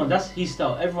 No, come on, that's his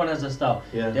style. Everyone has a style.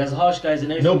 Yeah. There's harsh guys and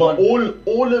No, everyone. but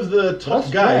all of the top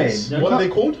That's guys, right. what are they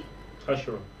called?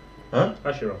 Hashira. Huh?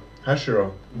 Hashira.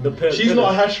 Hashira. The She's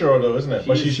not a Hashira though, isn't it?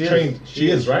 But she's trained. She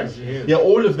is, right? She is. Yeah,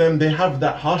 all of them, they have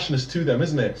that harshness to them,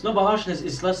 isn't it? It's not about harshness.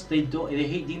 It's less they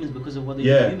hate demons because of what they do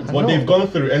to Yeah, humans. what know. they've gone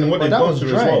through and what But they've that gone was through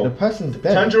dry. as well. The person's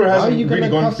dead. Tanjiro Why are hasn't you gonna really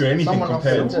gone cuss through anything someone else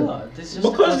compared that's to- dead? What? This is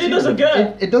just Because he doesn't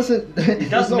get. It doesn't. It There's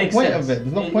does no make point sense. of it.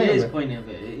 There's no It point is of it. point of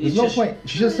it. There's no point.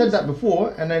 She just said that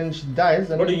before, and then she dies.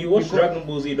 And Brother, then you watch got- Dragon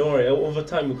Ball Z, don't worry. Over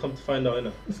time, you come to find out,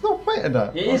 innit? There's no point of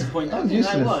that. It is point. That was Like,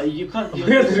 useless. what? You can't.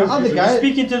 The other you're guy-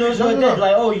 speaking to those who are No. dead.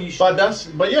 Like, oh, you should.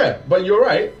 But you're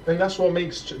right, and that's what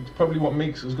makes probably what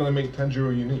makes is gonna make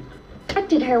Tanjiro unique.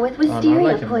 Infected her with no, I wisteria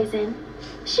like him. poison.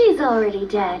 She's already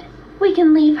dead. We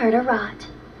can leave her to rot.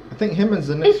 I think him and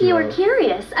Zenitsu. If you were are-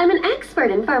 curious, I'm an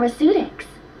expert in pharmaceutics.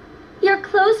 Your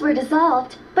clothes were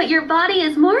dissolved, but your body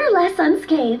is more or less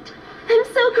unscathed. I'm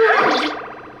so glad.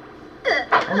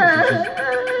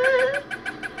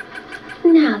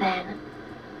 Now then,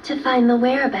 to find the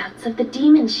whereabouts of the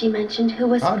demon she mentioned who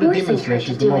was Out of the forcing Demon her Slayer, to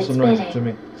she's the do most its annoying to bidding.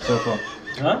 me so far.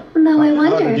 Huh? Though I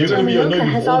wonder You're if gonna be annoyed Tomioka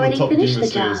with has all the already top finished demon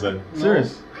the slayers job. then.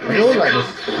 Serious. They're all like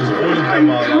this. Because all of them are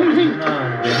like,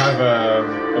 Nah. they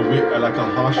have like a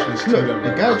harshness to Look, them. the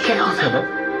guy chopped his head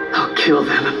off. I'll kill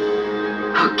them.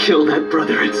 I'll kill that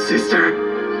brother and sister.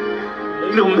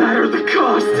 No matter the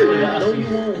cost. No, you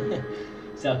won't.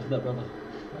 Shout to that brother.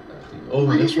 Oh,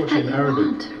 What let's is it watch that it in you Arabic.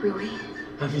 want, Rui?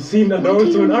 Have you seen the What do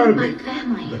Naruto you in want Arabic? my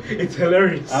family? It's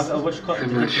hilarious. I watched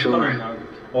I'm not sure.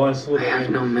 Oh, I saw I that. have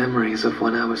no memories of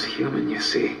when I was human, you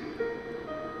see.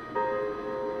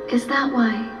 Is that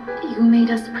why you made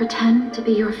us pretend to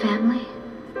be your family?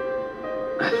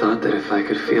 I thought that if I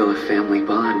could feel a family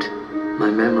bond, my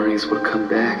memories would come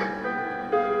back.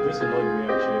 This annoyed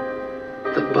me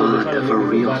actually. The bond of a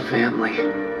real family.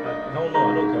 Hell no,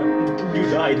 I don't care. You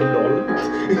died and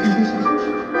all.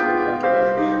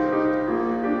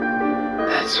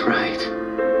 That's right.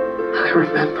 I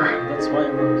remember. That's why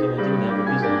everyone came and didn't have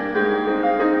a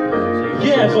reason.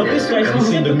 Yeah, but this guy's Have you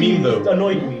seen the meme though?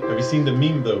 annoyed me. Have you seen the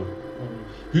meme though?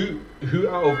 Who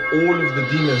out of all of the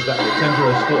demons that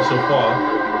Tanjiro has fought so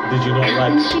far did you not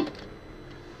like?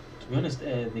 To be honest,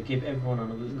 they gave everyone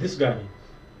on a This guy.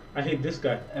 I hate this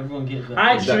guy. Everyone gave them.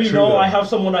 Actually, true, no, though? I have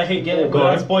someone I hate. Yeah, But go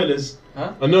that's on. spoilers.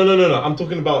 Huh? Oh, no. I'm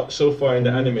talking about so far in the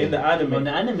anime. In the anime. On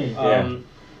the anime.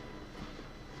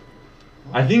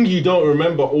 I think you don't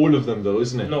remember all of them though,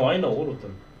 isn't it? No, I know all of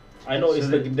them. I know it's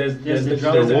So the there's the the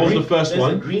drum- there's What was green- the first there's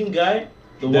one? the green guy,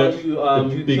 the The- one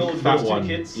the who big killed fat those one. two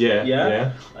kids.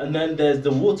 Yeah. And then there's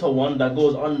the water one that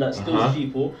goes on that steals Uh-huh.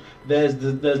 people. There's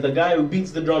the guy who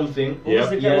beats the drum thing. What was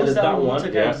the guy? Yeah, What was there's that that one? one. What's the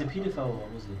guy? Yeah. Was he a pedophile or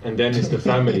what was he? And then it's the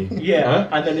family. Yeah, Huh?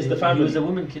 and then it's the He family. was a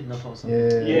woman kidnapper or something.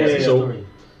 Yeah. Yeah, What was his so- story?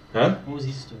 Huh? What was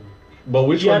his story? But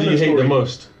which He one had do no you hate the story.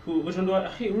 most? Which one do I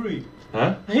hate? Rui.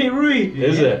 Huh? I hate Rui.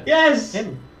 Is it? Yes.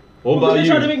 Him. What Because about they're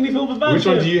trying to you? make me feel bad. Which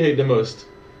one do you hate the most?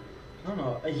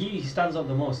 No. He stands out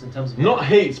the most in terms of. Not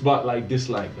hates, but like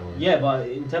dislike. Though. Yeah, but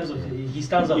in terms of he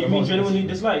stands out You the mean most. genuinely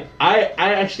dislike? I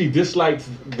actually disliked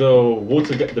the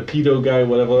water guy, the pedo guy,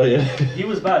 whatever. Yeah. He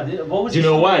was bad. What was Do you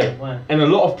his know story? why? And a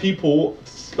lot of people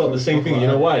felt the same thing. You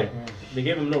know why? They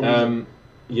gave him no reason.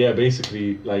 Yeah,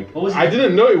 basically, like What was I it?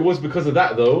 didn't know it was because of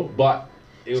that though, but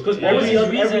it, Because What was every his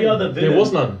other reason? villain. there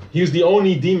was none. He was the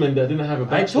only demon that didn't have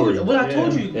a I told backstory. you. Well, I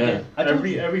told you. Yeah. I told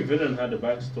you. Every villain had a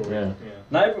backstory.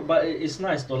 Yeah. But it's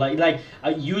nice though.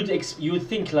 You'd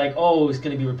think like, oh, it's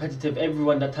gonna be repetitive.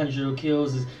 Everyone that Tanjiro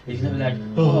kills is gonna be like,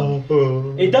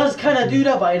 oh. It does kind of do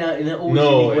that, but in an always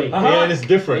No, unique way. Uh-huh. yeah, it's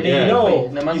different. In a Yeah. unique way. No,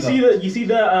 in the manga. you see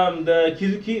the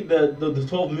Kizuki, the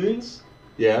 12 moons.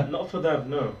 Yeah. Not for them,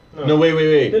 no. No,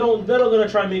 wait. They're not gonna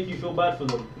try and make you feel bad for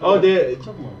them. Oh, they.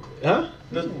 Huh?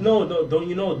 No, don't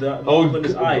you know that? Oh, in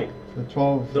his eye. The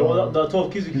 12. The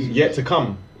 12 Kizuki. Yet to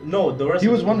come. No, the rest. He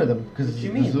was one of them because What do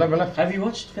you there's mean? 11 left. Have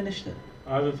you finished it?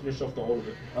 I haven't finished off the whole of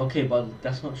it. Okay, but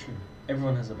that's not true.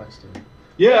 Everyone has a backstory.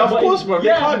 Yeah, of but course, bro.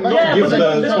 Yeah, they can't not yeah, give but the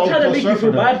they're not 12 trying to make you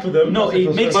feel bad for them. No,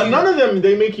 it makes But you. none of them,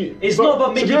 they make you. It's but not about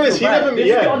to making be you honest, feel he bad. never. If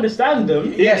Yeah. you understand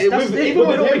them, Yes, that's with, the thing. even but they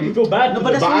with don't make you him. feel bad. No, for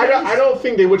but them. that's But what I don't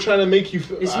think they were trying to make you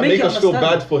It's make make us you feel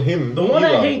understand. bad for him. The one I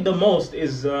either. hate the most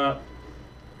is the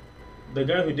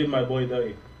guy who did My Boy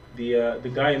Dirty.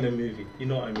 The guy in the movie. You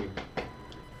know what I mean?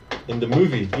 In the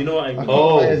movie. You know what I mean?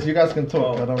 Oh. You guys can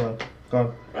talk. Oh. I don't know. Go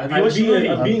on. Have you watched the movie?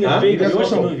 I'm being Huh? as vague You as guys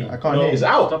watched the watch it? movie? I can't No. hear It's you.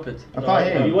 out. Stop it. I can't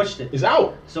hear Have you you. watched it? It's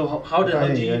out. So how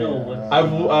do you know what?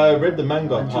 I've read the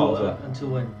manga Until part of it. until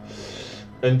when?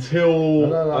 Until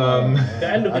No. The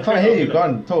end of the I can't hear you. trailer. Go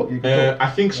on. Talk. You can talk. I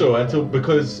think so. Until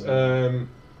because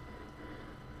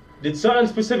Did certain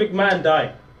specific man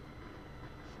die?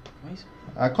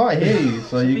 I can't hear you.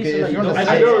 So you can. If you want to I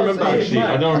say don't it, remember say it. actually.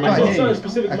 I don't I can't remember. hear Certain you.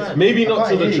 specific man. Maybe I not can't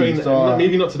to the hear train. you, so,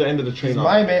 Maybe not to the end of the train. It's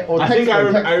my mate. Or I text think him, I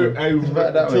text him. It's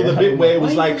better that till way. the bit where it Why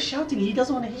was are like. you shouting? He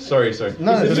doesn't want to hear. Sorry. No, To it's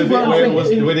the just bit what I'm where it saying. was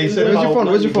where they said Where's your how phone?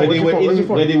 Where's your phone? where they were Where's your in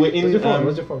phone? where they were in. Where's your phone?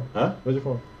 Where's your phone? Huh? Where's your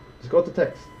phone? Just go to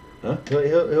text. Huh?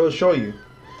 He'll show you.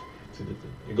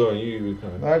 You go on. You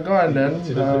kind of. Go on then.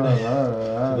 To the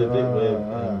bit where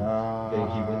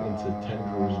he went into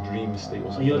Tanjiro's dream state or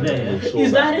something. You're there, and yeah? saw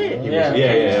Is that it? Yeah.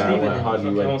 Yeah. Steven. I hardly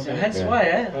Okay, went. okay. That's Yeah. why,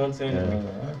 I won't say anything.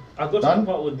 I got to Done? the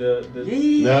part with the No,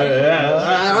 He's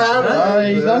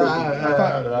done.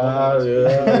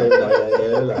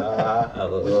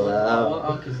 What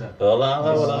arc is that?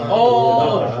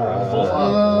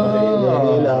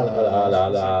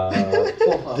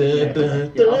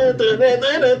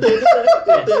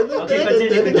 Okay,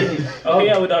 continue. Okay,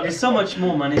 yeah, we're done. There's so much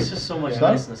more, man. It's just so much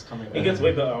Done? niceness coming. It gets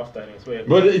way better after. It's way.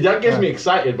 But that gets me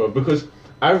excited, bro, because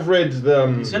I've read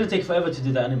the. It's gonna take forever to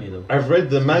do the anime, though. I've read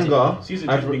the manga. Season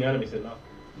I've 2 being re- animated now.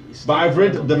 but I've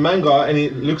read the manga, and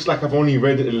it looks like I've only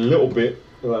read it a little bit,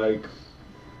 like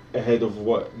ahead of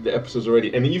what the episodes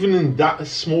already. And even in that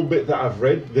small bit that I've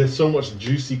read, there's so much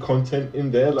juicy content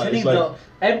in there. Like, it's like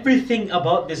everything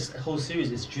about this whole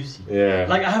series is juicy. yeah,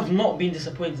 Like, I have not been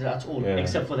disappointed at all, Yeah.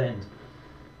 except for the end.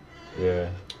 yeah.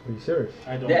 Are you serious?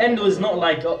 I don't. The end was not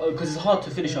like, because it's hard to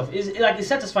finish off. It's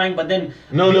satisfying, but then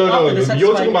No. after the You're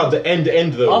satisfying- talking about the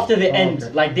end though. after the end,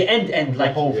 okay. like the end,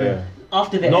 like whole thing. yeah.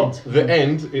 after the Not end. the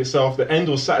end itself. The end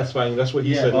was satisfying. That's what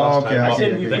he Yeah. said Oh, last okay, time. I I see.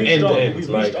 said The we've end, reached the end, we've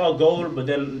like- reached our goal, but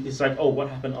then it's like, oh, what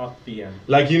happened after the end?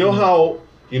 Like you know how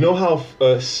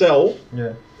Cell. Yeah.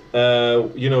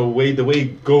 The way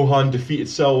Gohan defeated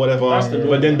Cell, whatever. That's the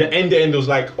But then the end was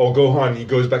like, oh, Gohan, he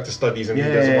goes back to studies and he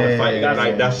doesn't want to fight again.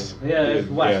 Like that's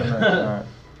whack. Alright,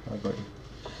 I got you.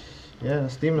 Yeah,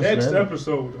 that's Demon Next Slayer.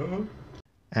 episode, huh?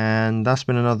 And that's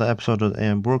been another episode of the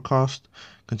AM Broadcast.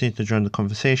 Continue to join the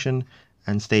conversation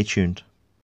and stay tuned.